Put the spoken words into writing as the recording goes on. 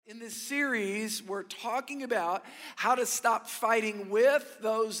this series, we're talking about how to stop fighting with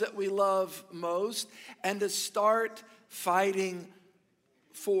those that we love most and to start fighting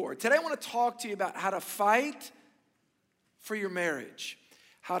for. Today I want to talk to you about how to fight for your marriage.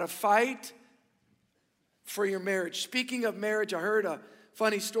 How to fight for your marriage. Speaking of marriage, I heard a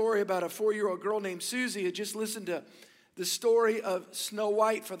funny story about a 4-year-old girl named Susie who just listened to the story of Snow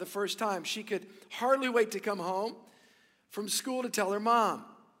White for the first time. She could hardly wait to come home from school to tell her mom.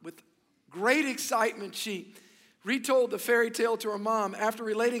 With great excitement, she retold the fairy tale to her mom after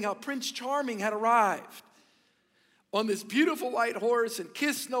relating how Prince Charming had arrived on this beautiful white horse and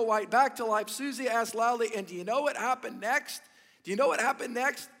kissed Snow White back to life. Susie asked loudly, "And do you know what happened next? Do you know what happened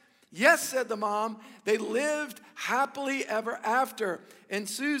next?" "Yes," said the mom. "They lived happily ever after." And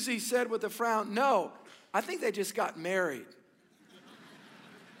Susie said with a frown, "No, I think they just got married."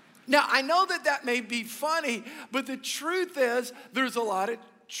 Now, I know that may be funny, but the truth is there's a lot of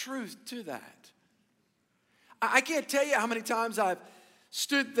truth to that. I can't tell you how many times I've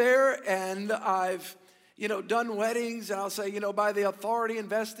stood there and I've done weddings, and I'll say, by the authority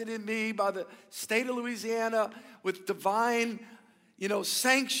invested in me by the state of Louisiana with divine,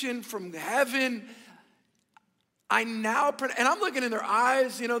 sanction from heaven, and I'm looking in their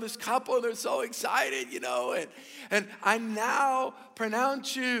eyes, this couple, they're so excited, and I now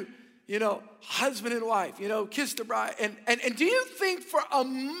pronounce you, husband and wife, kiss the bride. And do you think for a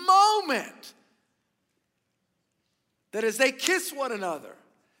moment that as they kiss one another,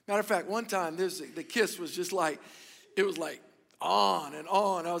 matter of fact, one time the kiss was just like, it was like on and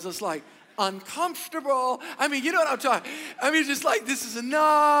on. I was just like uncomfortable. I mean, you know what I'm talking. I mean, just like, this is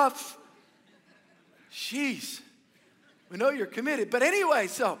enough. Jeez. We know you're committed. But anyway,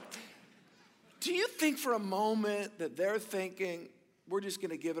 so do you think for a moment that they're thinking, we're just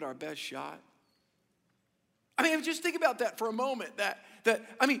going to give it our best shot? I mean, just think about that for a moment.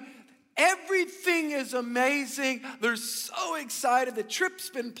 Everything is amazing. They're so excited. The trip's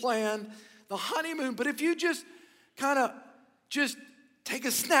been planned, the honeymoon. But if you just take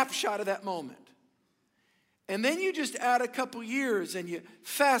a snapshot of that moment, and then you just add a couple years, and you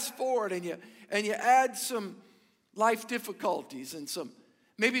fast forward, and you add some life difficulties and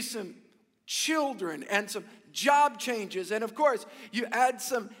maybe some children and some job changes, and of course you add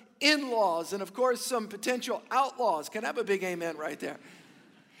some in-laws, and of course some potential outlaws. Can I have a big amen right there?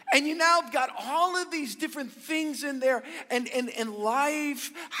 And you now got all of these different things in there, and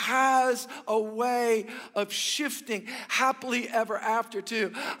life has a way of shifting happily ever after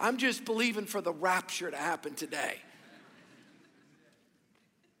too. I'm just believing for the rapture to happen today.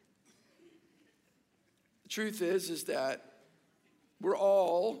 The truth is that we've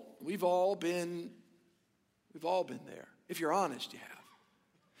all been there. If you're honest, you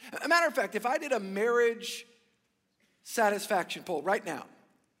have. A matter of fact, if I did a marriage satisfaction poll right now,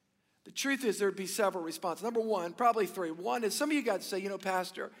 the truth is there'd be several responses. Number one, probably three. One is some of you guys say,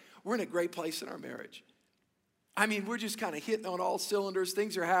 Pastor, we're in a great place in our marriage. I mean, we're just kind of hitting on all cylinders.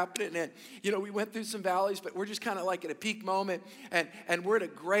 Things are happening, and we went through some valleys, but we're just kind of like at a peak moment, and we're in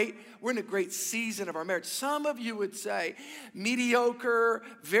a great season of our marriage. Some of you would say mediocre,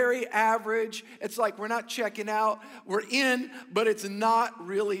 very average. It's like we're not checking out. We're in, but it's not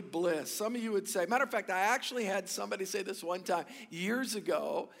really bliss. Some of you would say, matter of fact, I actually had somebody say this one time years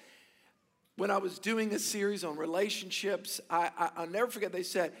ago when I was doing a series on relationships. I'll never forget, they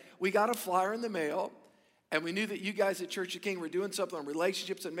said, we got a flyer in the mail, and we knew that you guys at Church of King were doing something on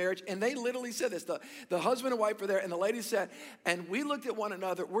relationships and marriage. And they literally said this. The husband and wife were there, and the lady said, and we looked at one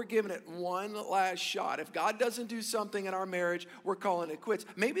another, we're giving it one last shot. If God doesn't do something in our marriage, we're calling it quits.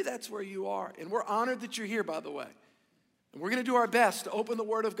 Maybe that's where you are. And we're honored that you're here, by the way. And we're going to do our best to open the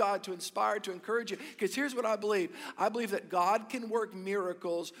Word of God to inspire, to encourage you. Because here's what I believe. I believe that God can work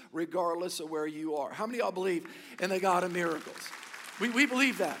miracles regardless of where you are. How many of y'all believe in the God of miracles? We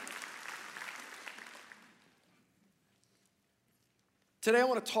believe that. Today I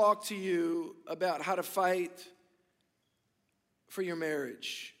want to talk to you about how to fight for your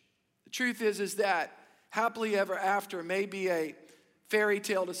marriage. The truth is that happily ever after may be a fairy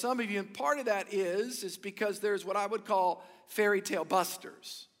tale to some of you, and part of that is because there's what I would call fairy tale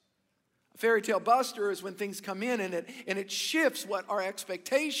busters. A fairy tale buster is when things come in and it shifts what our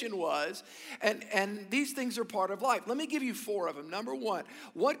expectation was, and these things are part of life. Let me give you 4 of them. Number 1,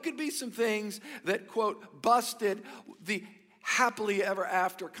 what could be some things that, quote, busted the happily ever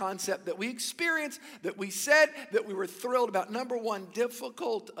after concept that we experienced, that we said, that we were thrilled about? Number 1,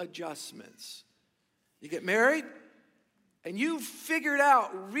 difficult adjustments. You get married, and you figured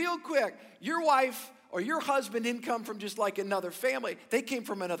out real quick, your wife or your husband didn't come from just like another family. They came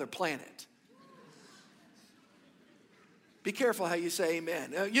from another planet. Be careful how you say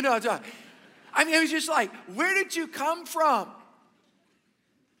amen. You know, I mean, it was just like, where did you come from?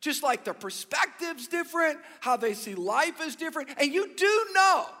 Just like the perspective's different, how they see life is different. And you do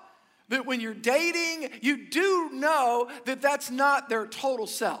know that when you're dating, you do know that that's not their total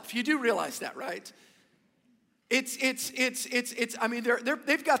self. You do realize that, right? I mean,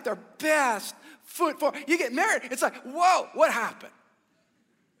 they've got their best foot forward. You get married, it's like, whoa, what happened?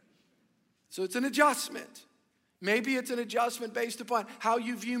 So it's an adjustment. Maybe it's an adjustment based upon how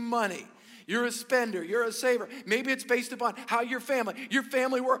you view money. You're a spender, you're a saver. Maybe it's based upon how your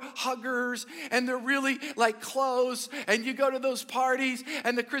family were huggers and they're really like close, and you go to those parties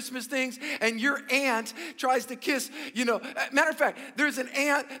and the Christmas things and your aunt tries to kiss, you know. Matter of fact, there's an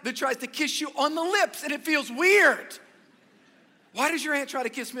aunt that tries to kiss you on the lips and it feels weird. Why does your aunt try to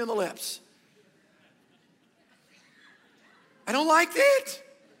kiss me on the lips? I don't like it.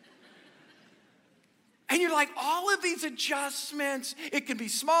 And you're like, all of these adjustments, it can be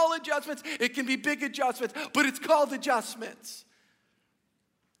small adjustments, it can be big adjustments, but it's called adjustments.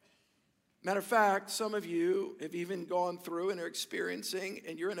 Matter of fact, some of you have even gone through and are experiencing,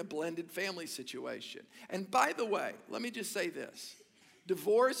 and you're in a blended family situation. And by the way, let me just say this.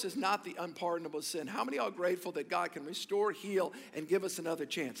 Divorce is not the unpardonable sin. How many are grateful that God can restore, heal, and give us another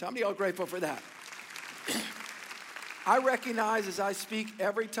chance? How many are grateful for that? I recognize as I speak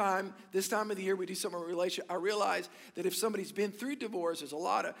every time, this time of the year we do something in a relationship, I realize that if somebody's been through divorce, there's a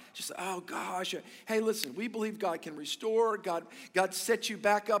lot of just, oh gosh, hey listen, we believe God can restore, God sets you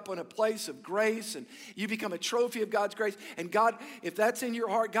back up on a place of grace, and you become a trophy of God's grace, and God, if that's in your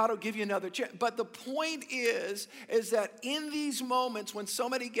heart, God will give you another chance. But the point is that in these moments when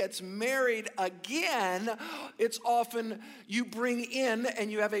somebody gets married again, it's often you bring in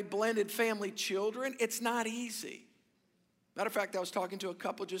and you have a blended family, children. It's not easy. Matter of fact, I was talking to a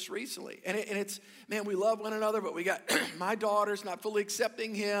couple just recently, and it's, man, we love one another, but we got my daughter's not fully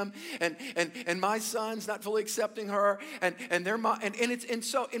accepting him, and my son's not fully accepting her, and their mom, and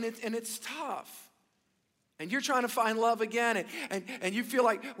it's tough. And you're trying to find love again, and you feel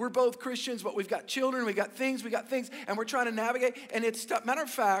like we're both Christians, but we've got children, we got things, and we're trying to navigate, and it's tough. Matter of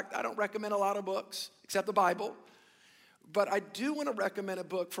fact, I don't recommend a lot of books, except the Bible. But I do want to recommend a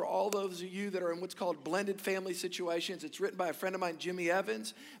book for all those of you that are in what's called blended family situations. It's written by a friend of mine, Jimmy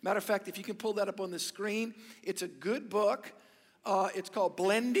Evans. Matter of fact, if you can pull that up on the screen, it's a good book. It's called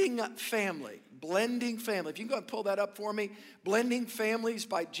Blending Family. Blending Family. If you can go and pull that up for me. Blending Families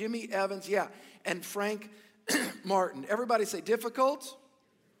by Jimmy Evans. Yeah, and Frank Martin. Everybody say difficult.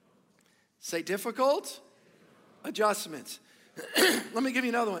 Say difficult. Adjustments. Let me give you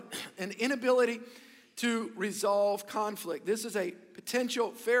another one. An inability to resolve conflict. This is a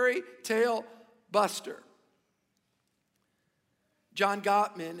potential fairy tale buster. John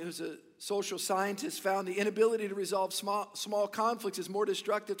Gottman, who's a social scientist, found the inability to resolve small conflicts is more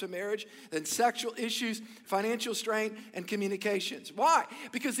destructive to marriage than sexual issues, financial strain, and communications. Why?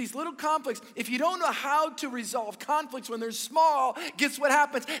 Because these little conflicts, if you don't know how to resolve conflicts when they're small, guess what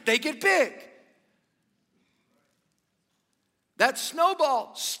happens? They get big. That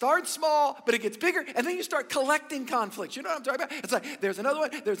snowball starts small, but it gets bigger, and then you start collecting conflicts. You know what I'm talking about? It's like there's another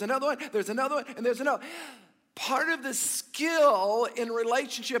one, there's another one, there's another one, and there's another. Part of the skill in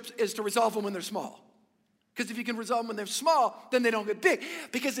relationships is to resolve them when they're small. Because if you can resolve them when they're small, then they don't get big.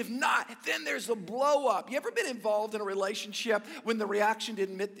 Because if not, then there's a blow up. You ever been involved in a relationship when the reaction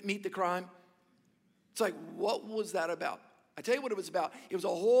didn't meet the crime? It's like, what was that about? I tell you what it was about. It was a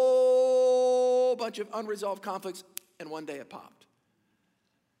whole bunch of unresolved conflicts, and one day it popped.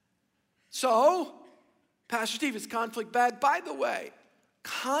 So, Pastor Steve, is conflict bad? By the way,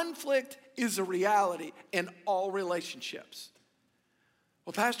 conflict is a reality in all relationships.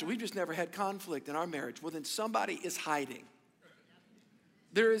 Well, Pastor, we've just never had conflict in our marriage. Well, then somebody is hiding.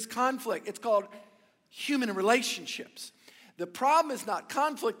 There is conflict. It's called human relationships. The problem is not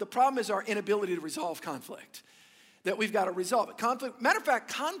conflict. The problem is our inability to resolve conflict. That we've got to resolve it. Conflict, matter of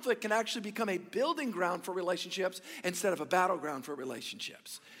fact, conflict can actually become a building ground for relationships instead of a battleground for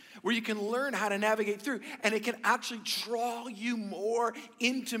relationships, where you can learn how to navigate through, and it can actually draw you more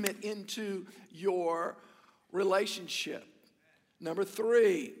intimate into your relationship. Number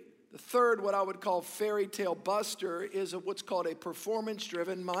 3, the third, what I would call fairy tale buster, is what's called a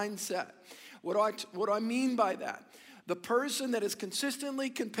performance-driven mindset. What do I mean by that? The person that is consistently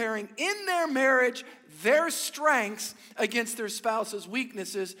comparing in their marriage their strengths against their spouse's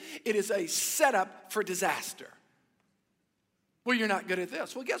weaknesses, it is a setup for disaster. Well, you're not good at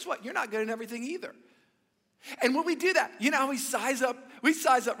this. Well, guess what? You're not good at everything either. And when we do that, you know how we size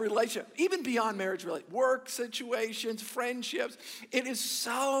up relationships, even beyond marriage, really, work situations, friendships. It is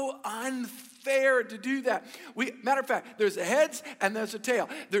so unfair unfair to do that. Matter of fact, there's a heads and there's a tail.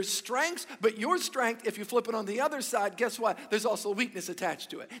 There's strengths, but your strength, if you flip it on the other side, guess what? There's also weakness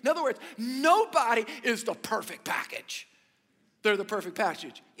attached to it. In other words, nobody is the perfect package. They're the perfect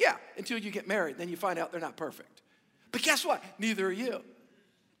package. Yeah, until you get married, then you find out they're not perfect. But guess what? Neither are you.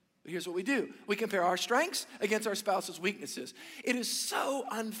 But here's what we do. We compare our strengths against our spouse's weaknesses. It is so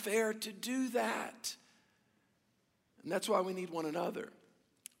unfair to do that. And that's why we need one another.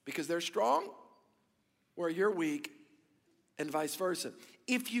 Because they're strong or you're weak and vice versa.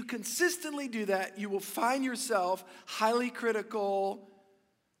 If you consistently do that, you will find yourself highly critical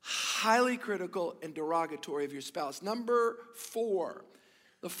and derogatory of your spouse. Number 4.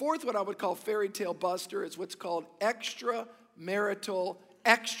 The fourth, what I would call fairy tale buster, is what's called extramarital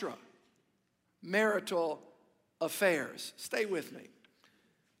affairs. Stay with me.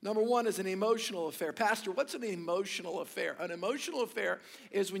 Number 1 is an emotional affair. Pastor, what's an emotional affair? An emotional affair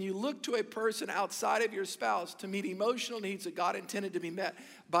is when you look to a person outside of your spouse to meet emotional needs that God intended to be met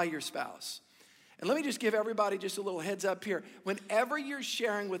by your spouse. And let me just give everybody just a little heads up here. Whenever you're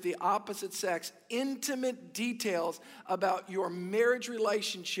sharing with the opposite sex intimate details about your marriage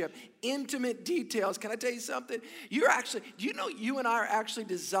relationship, intimate details, can I tell you something? Do you know you and I are actually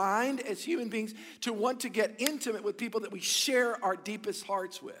designed as human beings to want to get intimate with people that we share our deepest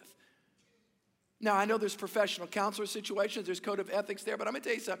hearts with? Now, I know there's professional counselor situations, there's code of ethics there, but I'm going to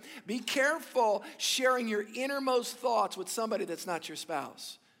tell you something. Be careful sharing your innermost thoughts with somebody that's not your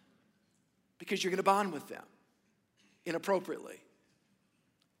spouse, because you're going to bond with them inappropriately.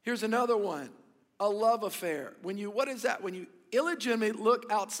 Here's another one, a love affair. What is that? When you illegitimately look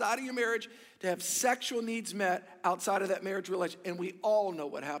outside of your marriage to have sexual needs met outside of that marriage relationship. And we all know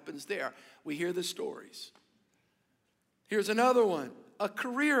what happens there. We hear the stories. Here's another one, a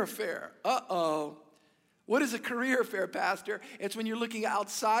career affair. What is a career affair, Pastor? It's when you're looking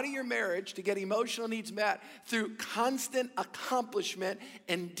outside of your marriage to get emotional needs met through constant accomplishment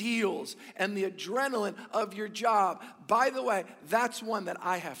and deals and the adrenaline of your job. By the way, that's one that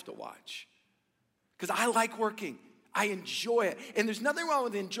I have to watch because I like working. I enjoy it. And there's nothing wrong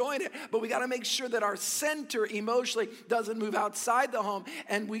with enjoying it, but we got to make sure that our center emotionally doesn't move outside the home.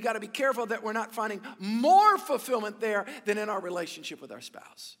 And we got to be careful that we're not finding more fulfillment there than in our relationship with our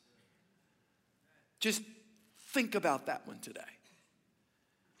spouse. Just think about that one today.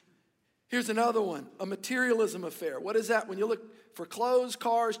 Here's another one, a materialism affair. What is that? When you look for clothes,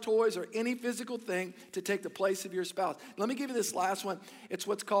 cars, toys, or any physical thing to take the place of your spouse. Let me give you this last one. It's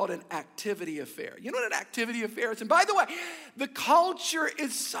what's called an activity affair. You know what an activity affair is? And by the way, the culture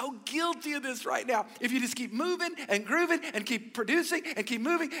is so guilty of this right now. If you just keep moving and grooving and keep producing and keep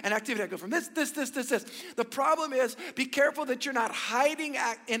moving, and activity, I go from this. The problem is, be careful that you're not hiding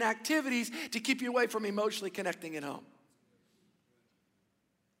in activities to keep you away from emotionally connecting at home.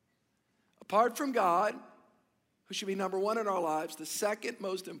 Apart from God, who should be number one in our lives, the second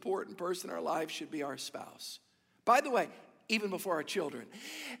most important person in our lives should be our spouse. By the way, even before our children.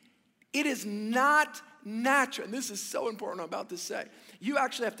 It is not natural, and this is so important I'm about to say. You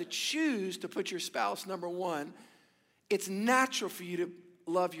actually have to choose to put your spouse number one. It's natural for you to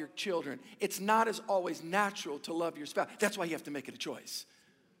love your children. It's not as always natural to love your spouse. That's why you have to make it a choice.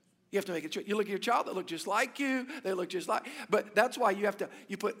 You have to make a choice. You look at your child, they look just like you. They look just like, but that's why you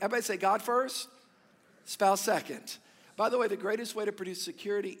put, everybody say God first, spouse second. By the way, the greatest way to produce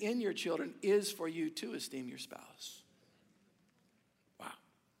security in your children is for you to esteem your spouse. Wow.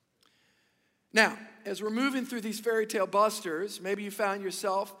 Now, as we're moving through these fairy tale busters, maybe you found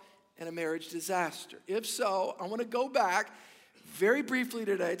yourself in a marriage disaster. If so, I want to go back very briefly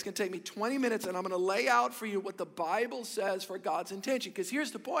today. It's going to take me 20 minutes, and I'm going to lay out for you what the Bible says for God's intention. Because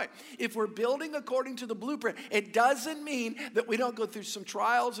here's the point. If we're building according to the blueprint, it doesn't mean that we don't go through some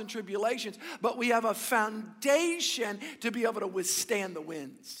trials and tribulations, but we have a foundation to be able to withstand the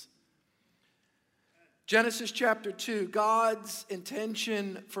winds. Genesis chapter 2, God's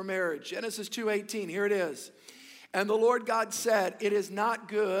intention for marriage. Genesis 2:18, here it is. And the Lord God said, "It is not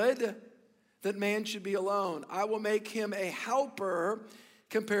good that man should be alone. I will make him a helper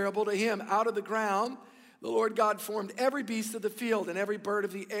comparable to him. Out of the ground, the Lord God formed every beast of the field and every bird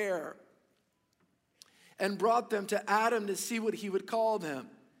of the air and brought them to Adam to see what he would call them.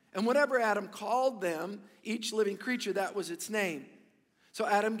 And whatever Adam called them, each living creature, that was its name. So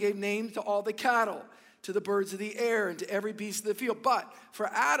Adam gave names to all the cattle, to the birds of the air, and to every beast of the field. But for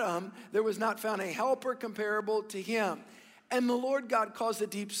Adam, there was not found a helper comparable to him. And the Lord God caused a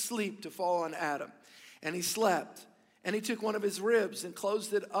deep sleep to fall on Adam. And he slept. And he took one of his ribs and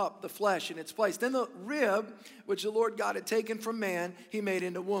closed it up, the flesh in its place. Then the rib, which the Lord God had taken from man, he made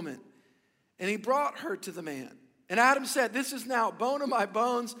into woman. And he brought her to the man. And Adam said, "This is now bone of my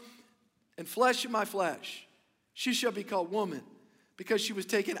bones and flesh of my flesh. She shall be called woman, because she was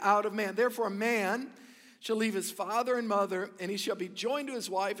taken out of man. Therefore, a man shall leave his father and mother, and he shall be joined to his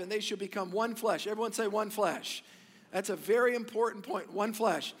wife, and they shall become one flesh. Everyone say one flesh. That's a very important point, one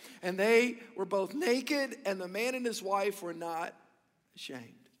flesh. And they were both naked, and the man and his wife were not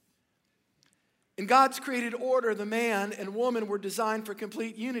ashamed. In God's created order, the man and woman were designed for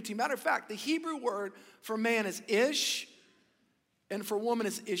complete unity. Matter of fact, the Hebrew word for man is ish, and for woman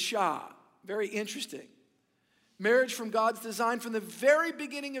is isha. Very interesting. Marriage from God's design from the very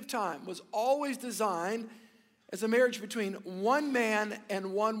beginning of time was always designed as a marriage between one man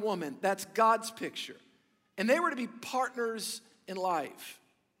and one woman. That's God's picture. And they were to be partners in life.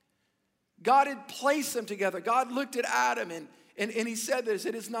 God had placed them together. God looked at Adam and he said this,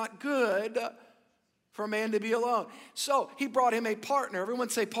 it is not good for a man to be alone. So he brought him a partner. Everyone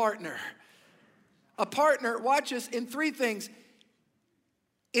say partner. A partner, watch this, in three things.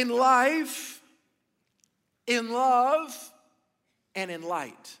 In life, in love, and in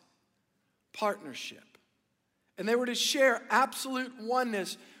light. Partnership. And they were to share absolute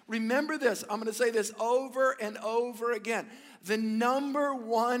oneness. Remember this, I'm going to say this over and over again. The number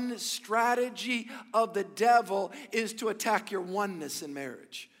one strategy of the devil is to attack your oneness in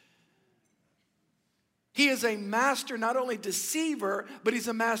marriage. He is a master, not only deceiver, but he's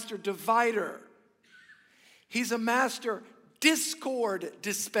a master divider. He's a master discord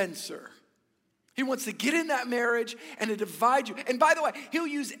dispenser. He wants to get in that marriage and to divide you. And by the way, he'll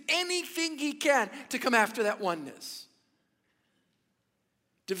use anything he can to come after that oneness.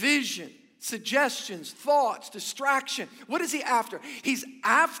 Division, suggestions, thoughts, distraction. What is he after? He's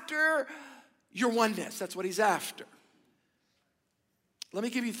after your oneness. That's what he's after. Let me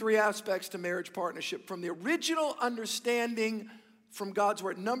give you three aspects to marriage partnership from the original understanding from God's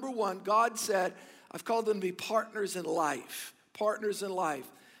word. Number one, God said, I've called them to be partners in life. Partners in life.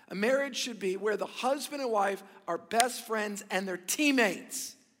 A marriage should be where the husband and wife are best friends and they're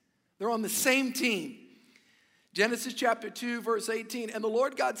teammates. They're on the same team. Genesis chapter 2, verse 18. And the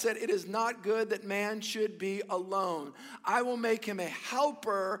Lord God said, it is not good that man should be alone. I will make him a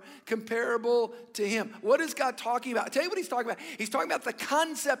helper comparable to him. What is God talking about? I'll tell you what he's talking about. He's talking about the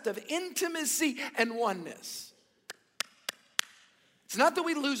concept of intimacy and oneness. It's not that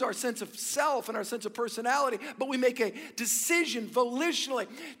we lose our sense of self and our sense of personality, but we make a decision volitionally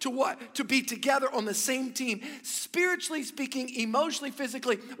to what? To be together on the same team. Spiritually speaking, emotionally,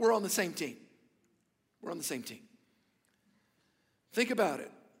 physically, we're on the same team. We're on the same team. Think about it.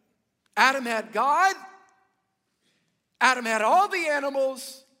 Adam had God. Adam had all the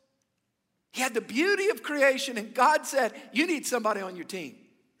animals. He had the beauty of creation, and God said, you need somebody on your team.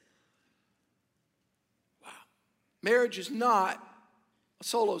 Wow. Marriage is not a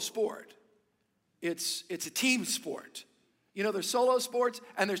solo sport. It's a team sport. You know, there's solo sports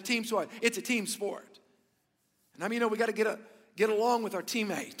and there's team sports. It's a team sport. And I mean, you know, we got to get along with our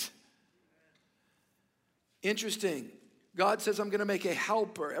teammate. Interesting. God says, I'm going to make a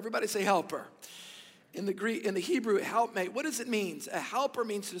helper. Everybody say helper. In the Hebrew, helpmate. What does it mean? A helper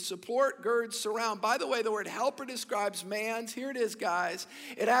means to support, gird, surround. By the way, the word helper describes man's. Here it is, guys.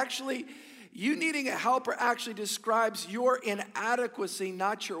 You needing a helper actually describes your inadequacy,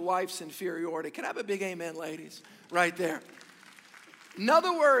 not your wife's inferiority. Can I have a big amen, ladies? Right there. In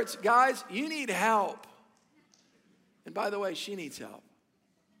other words, guys, you need help. And by the way, she needs help.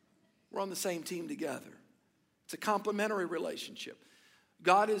 We're on the same team together. It's a complementary relationship.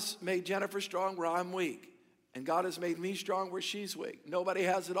 God has made Jennifer strong where I'm weak. And God has made me strong where she's weak. Nobody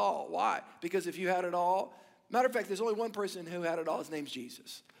has it all. Why? Because if you had it all, matter of fact, there's only one person who had it all. His name's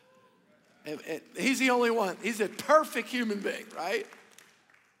Jesus. And he's the only one. He's a perfect human being, right?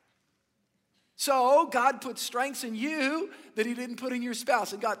 So God puts strengths in you that he didn't put in your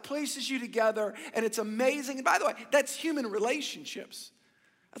spouse. And God places you together, and it's amazing. And by the way, that's human relationships.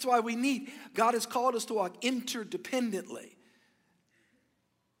 That's why God has called us to walk interdependently.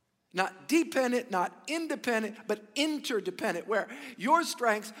 Not dependent, not independent, but interdependent, where your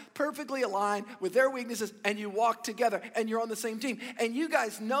strengths perfectly align with their weaknesses and you walk together and you're on the same team. And you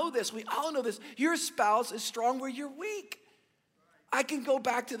guys know this. We all know this. Your spouse is strong where you're weak. I can go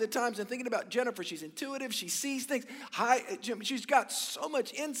back to the times and thinking about Jennifer. She's intuitive. She sees things. Hi, Jim. She's got so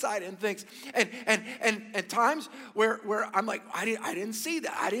much insight in things. And times where I'm like, I didn't see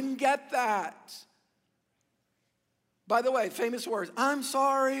that. I didn't get that. By the way, famous words, I'm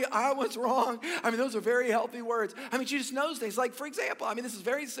sorry, I was wrong. I mean, those are very healthy words. I mean, she just knows things. Like, for example, I mean, this is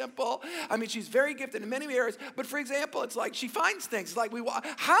very simple. I mean, she's very gifted in many areas. But for example, it's like she finds things. It's like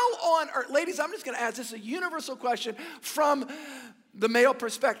how on earth, ladies, I'm just going to ask this a universal question from the male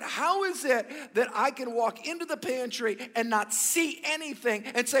perspective. How is it that I can walk into the pantry and not see anything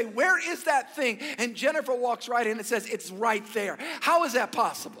and say, where is that thing? And Jennifer walks right in and says, it's right there. How is that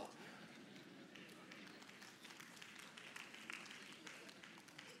possible?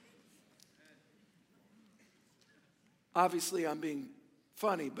 Obviously, I'm being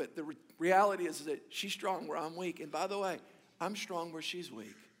funny, but the reality is that she's strong where I'm weak. And by the way, I'm strong where she's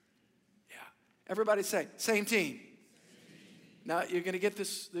weak. Yeah. Everybody say, same team. Now, you're going to get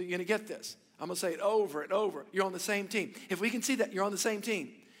this. You're going to get this. I'm going to say it over and over. You're on the same team. If we can see that, you're on the same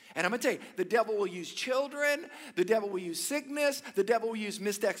team. And I'm going to tell you, the devil will use children. The devil will use sickness. The devil will use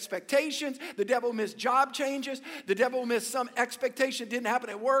missed expectations. The devil will miss job changes. The devil will miss some expectation didn't happen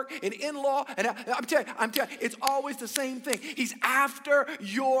at work, an in-law. And I'm telling you, it's always the same thing. He's after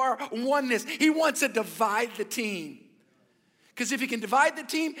your oneness. He wants to divide the team. Because if he can divide the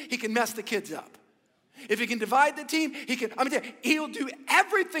team, he can mess the kids up. If he can divide the team, he'll do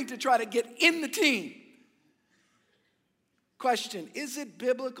everything to try to get in the team. Question, is it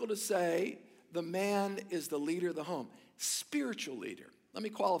biblical to say the man is the leader of the home? Spiritual leader. Let me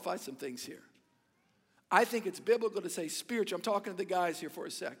qualify some things here. I think it's biblical to say spiritual. I'm talking to the guys here for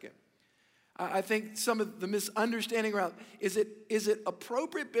a second. I think some of the misunderstanding around, is it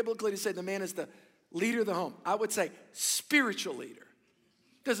appropriate biblically to say the man is the leader of the home? I would say spiritual leader.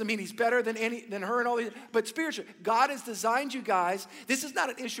 Doesn't mean he's better than her and all these, but spiritual. God has designed you guys. This is not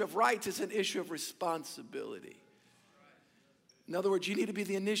an issue of rights, it's an issue of responsibility. In other words, you need to be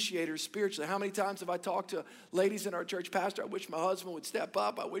the initiator spiritually. How many times have I talked to ladies in our church, Pastor, I wish my husband would step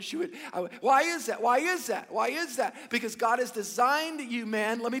up. I wish you would. Why is that? Why is that? Why is that? Because God has designed you,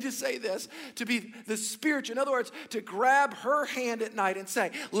 man, let me just say this, to be the spiritual. In other words, to grab her hand at night and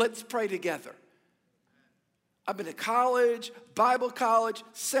say, let's pray together. I've been to college, Bible college,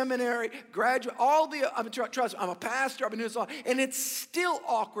 seminary, graduate, trust me, I'm a pastor, I've been doing this all, and it's still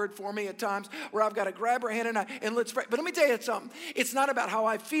awkward for me at times where I've got to grab her hand and let's pray. But let me tell you something. It's not about how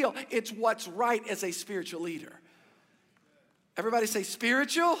I feel. It's what's right as a spiritual leader. Everybody say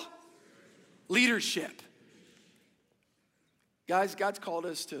spiritual leadership. Guys, God's called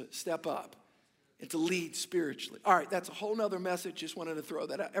us to step up and to lead spiritually. All right, that's a whole nother message. Just wanted to throw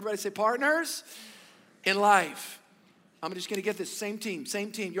that out. Everybody say partners in life. I'm just going to get this. Same team.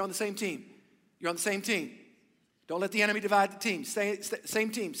 You're on the same team. You're on the same team. Don't let the enemy divide the team.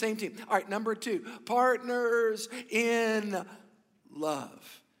 Same team. All right, number 2. Partners in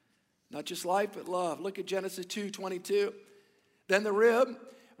love. Not just life, but love. Look at Genesis 2:22. Then the rib,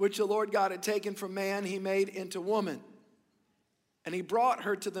 which the Lord God had taken from man, he made into woman. And he brought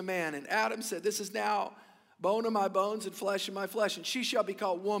her to the man. And Adam said, this is now bone of my bones and flesh of my flesh. And she shall be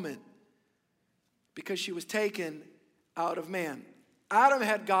called woman, because she was taken out of man. Adam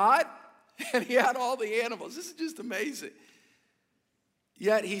had God, and he had all the animals. This is just amazing.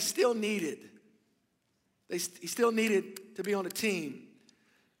 Yet he still needed to be on a team.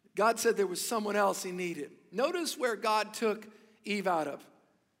 God said there was someone else he needed. Notice where God took Eve out of.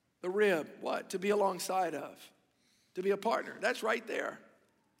 The rib, what? To be alongside of. To be a partner. That's right there.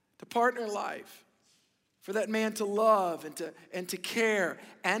 To partner in life. For that man to love and to care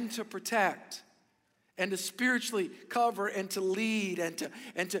and to protect. And to spiritually cover and to lead and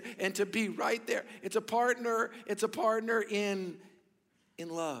to be right there. It's a partner in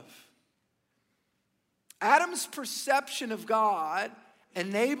love. Adam's perception of God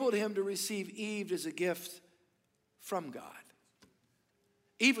enabled him to receive Eve as a gift from God.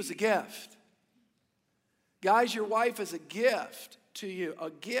 Eve was a gift. Guys, your wife is a gift to you, a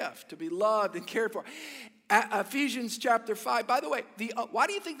gift to be loved and cared for. Ephesians chapter 5. By the way, why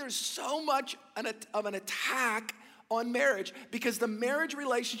do you think there's so much of an attack on marriage? Because the marriage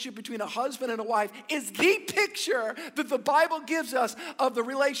relationship between a husband and a wife is the picture that the Bible gives us of the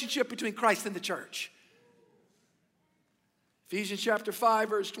relationship between Christ and the church. Ephesians chapter 5,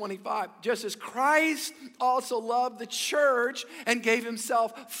 verse 25. Just as Christ also loved the church and gave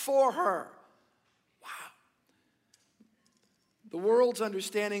himself for her. The world's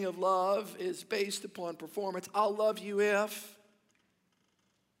understanding of love is based upon performance. I'll love you if.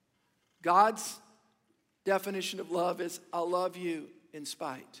 God's definition of love is I'll love you in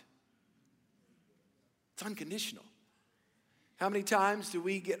spite. It's unconditional. How many times do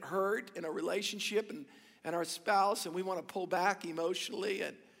we get hurt in a relationship and our spouse and we want to pull back emotionally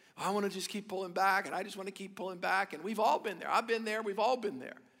and I want to just keep pulling back and I just want to keep pulling back, and we've all been there. I've been there. We've all been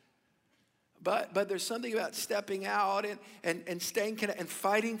there. But there's something about stepping out and staying connected and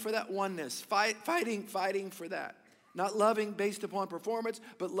fighting for that oneness. Fighting for that. Not loving based upon performance,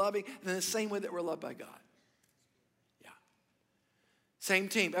 but loving in the same way that we're loved by God. Yeah. Same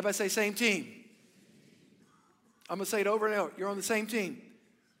team. Everybody say same team. I'm going to say it over and over. You're on the same team.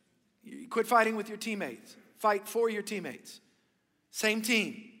 You quit fighting with your teammates. Fight for your teammates. Same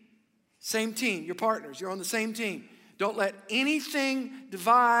team. Same team. Your partners. You're on the same team. Don't let anything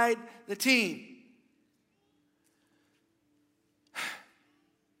divide the team.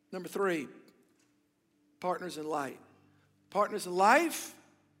 Number 3, partners in light. Partners in life.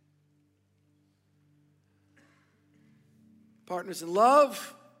 Partners in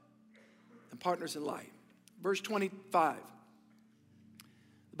love. And partners in light. Verse 25.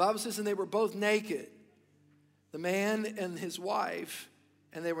 The Bible says, and they were both naked, the man and his wife,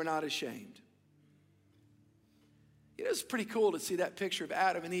 and they were not ashamed. You know, it's pretty cool to see that picture of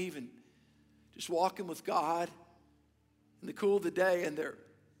Adam and Eve and just walking with God in the cool of the day, and they're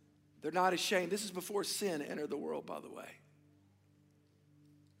not ashamed. This is before sin entered the world, by the way.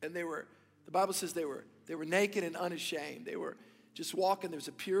 And the Bible says they were naked and unashamed. They were just walking. There was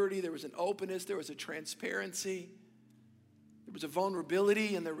a purity, there was an openness, there was a transparency. There was a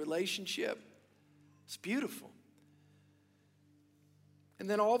vulnerability in their relationship. It's beautiful. And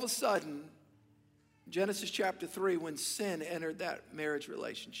then all of a sudden, Genesis chapter 3, when sin entered that marriage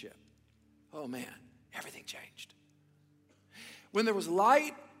relationship, oh man, everything changed. When there was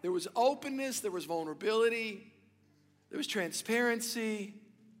light, there was openness, there was vulnerability, there was transparency,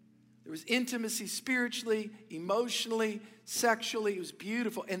 there was intimacy spiritually, emotionally, sexually. It was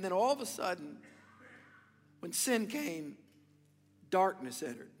beautiful. And then all of a sudden, when sin came, darkness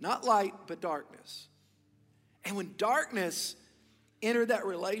entered. Not light, but darkness. And when darkness entered that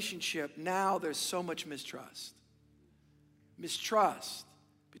relationship, now there's so much mistrust. Mistrust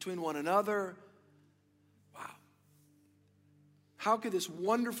between one another. Wow. How could this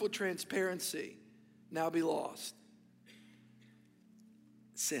wonderful transparency now be lost?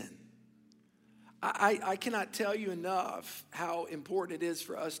 Sin. I cannot tell you enough how important it is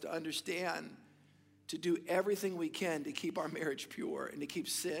for us to understand to do everything we can to keep our marriage pure and to keep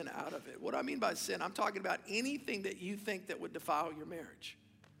sin out of it. What do I mean by sin? I'm talking about anything that you think that would defile your marriage.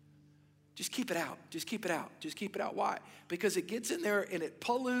 Just keep it out. Just keep it out. Just keep it out. Why? Because it gets in there and it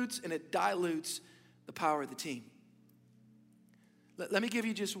pollutes and it dilutes the power of the team. Let me give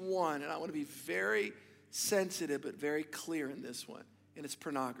you just one, and I want to be very sensitive but very clear in this one, and it's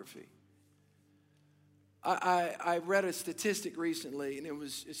pornography. I read a statistic recently, and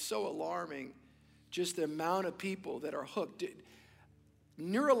it's so alarming. Just the amount of people that are hooked.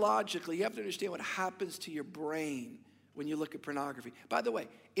 Neurologically, you have to understand what happens to your brain when you look at pornography. By the way,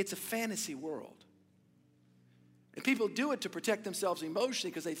 it's a fantasy world. And people do it to protect themselves emotionally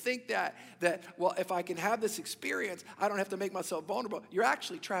because they think that, well, if I can have this experience, I don't have to make myself vulnerable. You're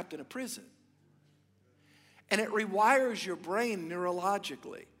actually trapped in a prison. And it rewires your brain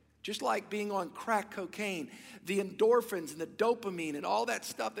neurologically. Just like being on crack cocaine, the endorphins and the dopamine and all that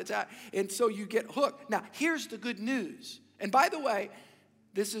stuff that's out. And so you get hooked. Now, here's the good news. And by the way,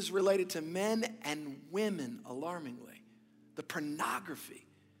 this is related to men and women, alarmingly. The pornography.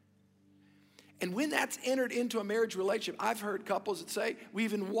 And when that's entered into a marriage relationship, I've heard couples that say, we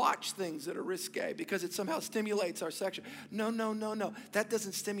even watch things that are risque because it somehow stimulates our sexual. No. That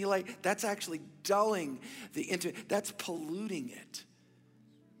doesn't stimulate. That's actually dulling the intimate. That's polluting it.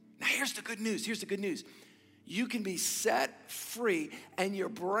 Now, here's the good news. Here's the good news. You can be set free, and your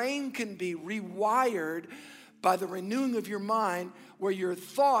brain can be rewired by the renewing of your mind, where your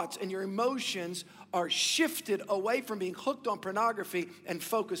thoughts and your emotions are shifted away from being hooked on pornography and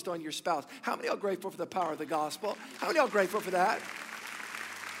focused on your spouse. How many are grateful for the power of the gospel? How many are grateful for that?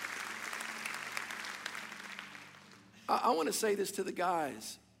 I want to say this to the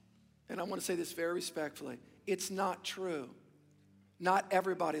guys, and I want to say this very respectfully. It's not true. Not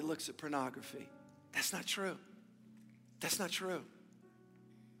everybody looks at pornography. That's not true. That's not true.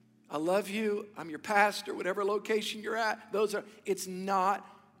 I love you. I'm your pastor, whatever location you're at. It's not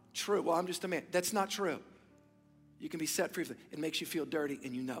true. Well, I'm just a man. That's not true. You can be set free from it. It makes you feel dirty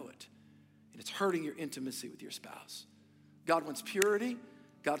and you know it. And it's hurting your intimacy with your spouse. God wants purity.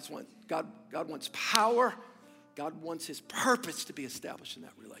 God wants power. God wants his purpose to be established in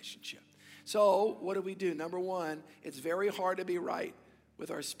that relationship. So what do? Number one, it's very hard to be right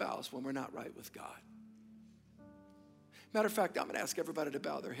with our spouse when we're not right with God. Matter of fact, I'm going to ask everybody to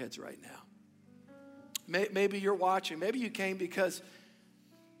bow their heads right now. Maybe you're watching. Maybe you came because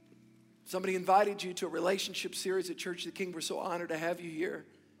somebody invited you to a relationship series at Church of the King. We're so honored to have you here.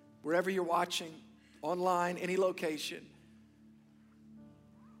 Wherever you're watching, online, any location.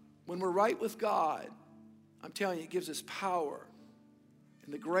 When we're right with God, I'm telling you, it gives us power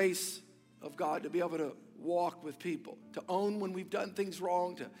and the grace of God to be able to walk with people, to own when we've done things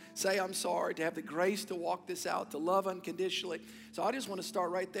wrong, to say I'm sorry, to have the grace to walk this out, to love unconditionally. So I just want to start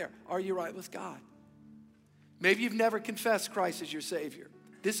right there. Are you right with God? Maybe you've never confessed Christ as your Savior.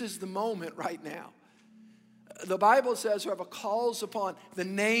 This is the moment right now. The Bible says whoever calls upon the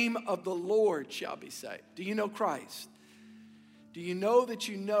name of the Lord shall be saved. Do you know Christ? Do you know that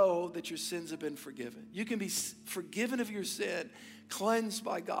your sins have been forgiven? You can be forgiven of your sin, cleansed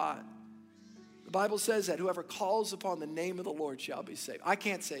by God. The Bible says that whoever calls upon the name of the Lord shall be saved. I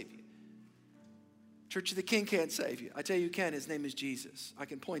can't save you. Church of the King can't save you. I tell you who can. His name is Jesus. I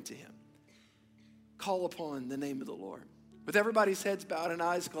can point to him. Call upon the name of the Lord. With everybody's heads bowed and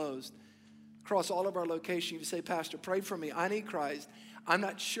eyes closed, across all of our locations, you say, Pastor, pray for me. I need Christ. I'm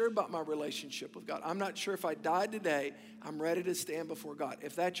not sure about my relationship with God. I'm not sure if I died today, I'm ready to stand before God.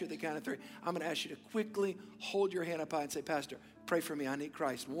 If that's you, the count of three, I'm going to ask you to quickly hold your hand up high and say, Pastor, pray for me. I need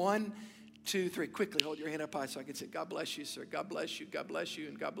Christ. 1, 2, 3. Quickly hold your hand up high so I can say, God bless you, sir. God bless you. God bless you.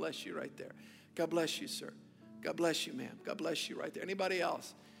 And God bless you right there. God bless you, sir. God bless you, ma'am. God bless you right there. Anybody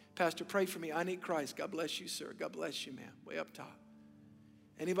else? Pastor, pray for me. I need Christ. God bless you, sir. God bless you, ma'am. Way up top.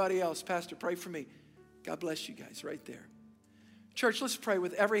 Anybody else? Pastor, pray for me. God bless you guys right there. Church, let's pray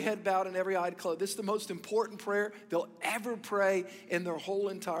with every head bowed and every eye closed. This is the most important prayer they'll ever pray in their whole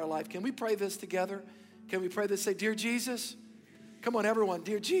entire life. Can we pray this together? Can we pray this? Say, Dear Jesus, come on, everyone.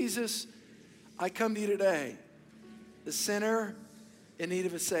 Dear Jesus, I come to you today, the sinner in need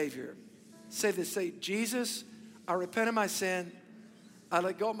of a Savior. Say this. Say, Jesus, I repent of my sin. I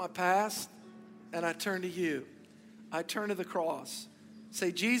let go of my past, and I turn to you. I turn to the cross.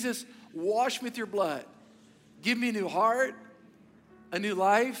 Say, Jesus, wash me with your blood. Give me a new heart, a new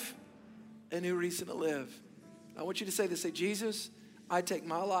life, a new reason to live. I want you to say this. Say, Jesus, I take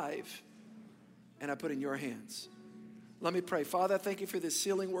my life, and I put it in your hands. Let me pray. Father, I thank you for this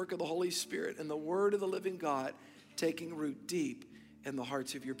sealing work of the Holy Spirit and the word of the living God taking root deep in the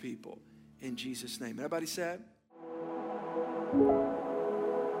hearts of your people. In Jesus' name. Everybody said?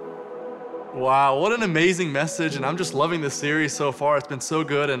 Wow, what an amazing message, and I'm just loving this series so far. It's been so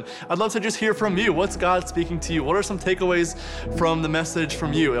good, and I'd love to just hear from you. What's God speaking to you? What are some takeaways from the message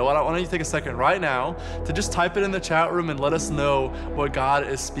from you? Why don't you take a second right now to just type it in the chat room and let us know what God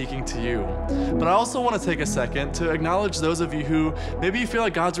is speaking to you. But I also want to take a second to acknowledge those of you who maybe you feel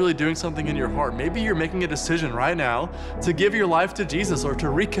like God's really doing something in your heart. Maybe you're making a decision right now to give your life to Jesus or to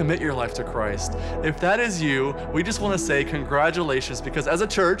recommit your life to Christ. If that is you, we just want to say congratulations, because as a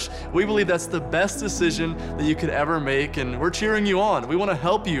church, we believe that's the best decision that you could ever make, and we're cheering you on. We want to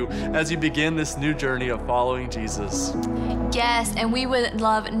help you as you begin this new journey of following Jesus. Yes, and we would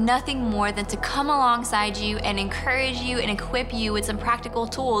love nothing more than to come alongside you and encourage you and equip you with some practical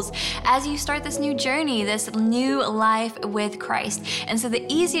tools as you start this new journey, this new life with Christ. And so the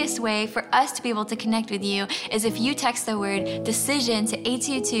easiest way for us to be able to connect with you is if you text the word decision to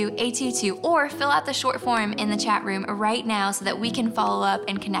 822-822 or fill out the short form in the chat room right now so that we can follow up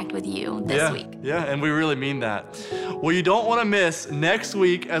and connect with you this week. Yeah, and we really mean that. Well, you don't want to miss next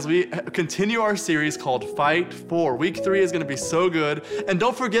week as we continue our series called Fight For. Week 3 is going to be so good. And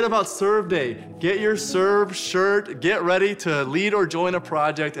don't forget about Serve Day. Get your Serve shirt, get ready to lead or join a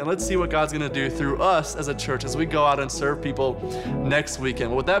project, and let's see what God's going to do through us as a church as we go out and serve people next weekend.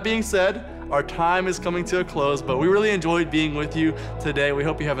 Well, with that being said, our time is coming to a close, but we really enjoyed being with you today. We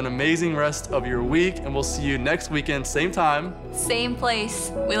hope you have an amazing rest of your week, and we'll see you next weekend, same time, same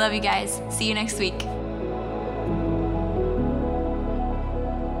place. We love you guys. See you next week.